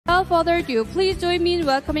further ado, please join me in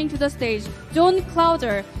welcoming to the stage John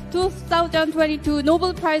Clauser, 2022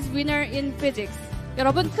 Nobel Prize winner in Physics.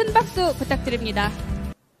 여러분 큰 박수 부탁드립니다.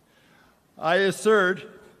 I assert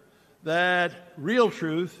that real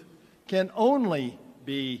truth can only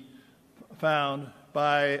be found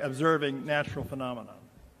by observing natural phenomena.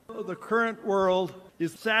 The current world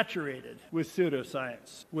is saturated with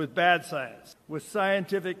pseudoscience, with bad science, with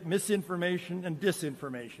scientific misinformation and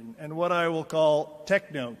disinformation, and what I will call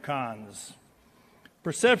techno-cons.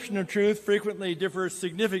 Perception of truth frequently differs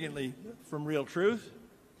significantly from real truth.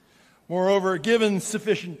 Moreover, given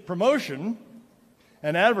sufficient promotion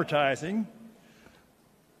and advertising,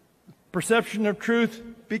 perception of truth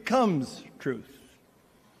becomes truth.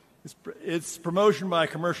 Its promotion by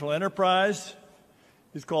commercial enterprise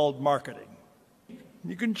is called marketing.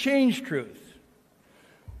 You can change truth.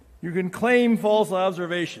 You can claim false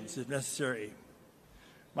observations if necessary.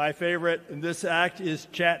 My favorite in this act is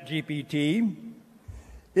ChatGPT.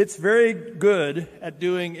 It's very good at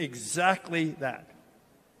doing exactly that.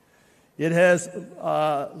 It has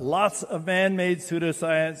lots of man-made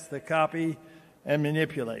pseudoscience that copy and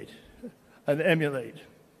manipulate and emulate.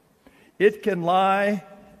 It can lie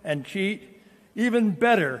and cheat even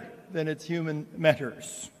better than its human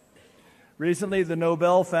mentors. Recently, the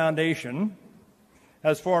Nobel Foundation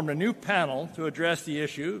has formed a new panel to address the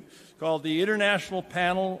issue called the International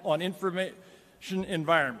Panel on Information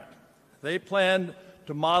Environment. They plan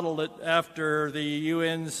to model it after the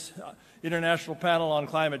UN's International Panel on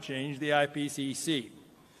Climate Change, the IPCC.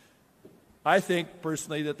 I think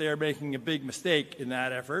personally that they are making a big mistake in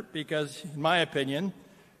that effort because, in my opinion,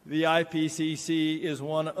 the IPCC is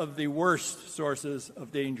one of the worst sources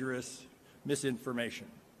of dangerous misinformation.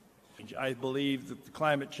 I believe that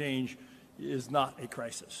climate change is not a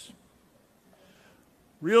crisis.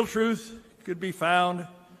 Real truth could be found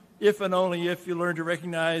if and only if you learn to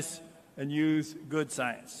recognize and use good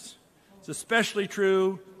science. It's especially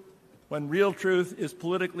true when real truth is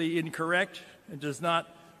politically incorrect and does not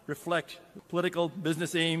reflect political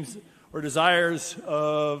business aims or desires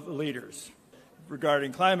of leaders.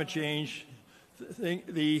 Regarding climate change,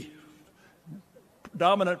 the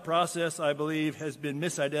dominant process, I believe, has been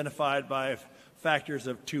misidentified by factors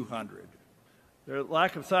of 200. Their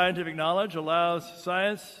lack of scientific knowledge allows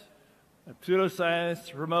science and pseudoscience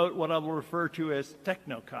to promote what I will refer to as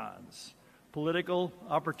technocons, political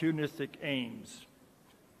opportunistic aims.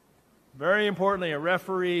 Very importantly, a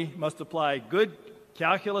referee must apply good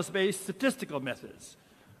calculus-based statistical methods,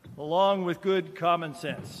 along with good common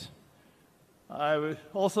sense. I would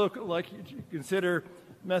also like to consider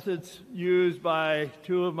methods used by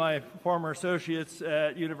two of my former associates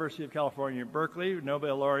at University of California, Berkeley,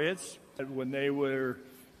 Nobel laureates, when they were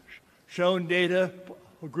shown data,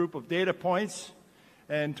 a group of data points,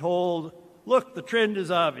 and told, look, the trend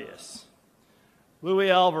is obvious.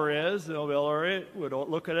 Luis Alvarez, the Nobel laureate, would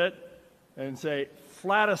look at it and say,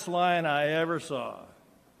 flattest line I ever saw.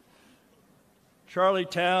 Charlie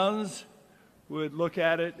Towns would look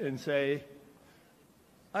at it and say,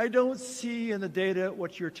 I don't see in the data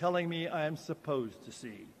what you're telling me I am supposed to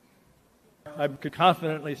see. I could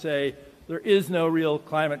confidently say there is no real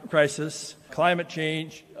climate crisis. Climate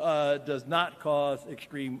change does not cause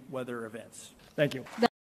extreme weather events. Thank you.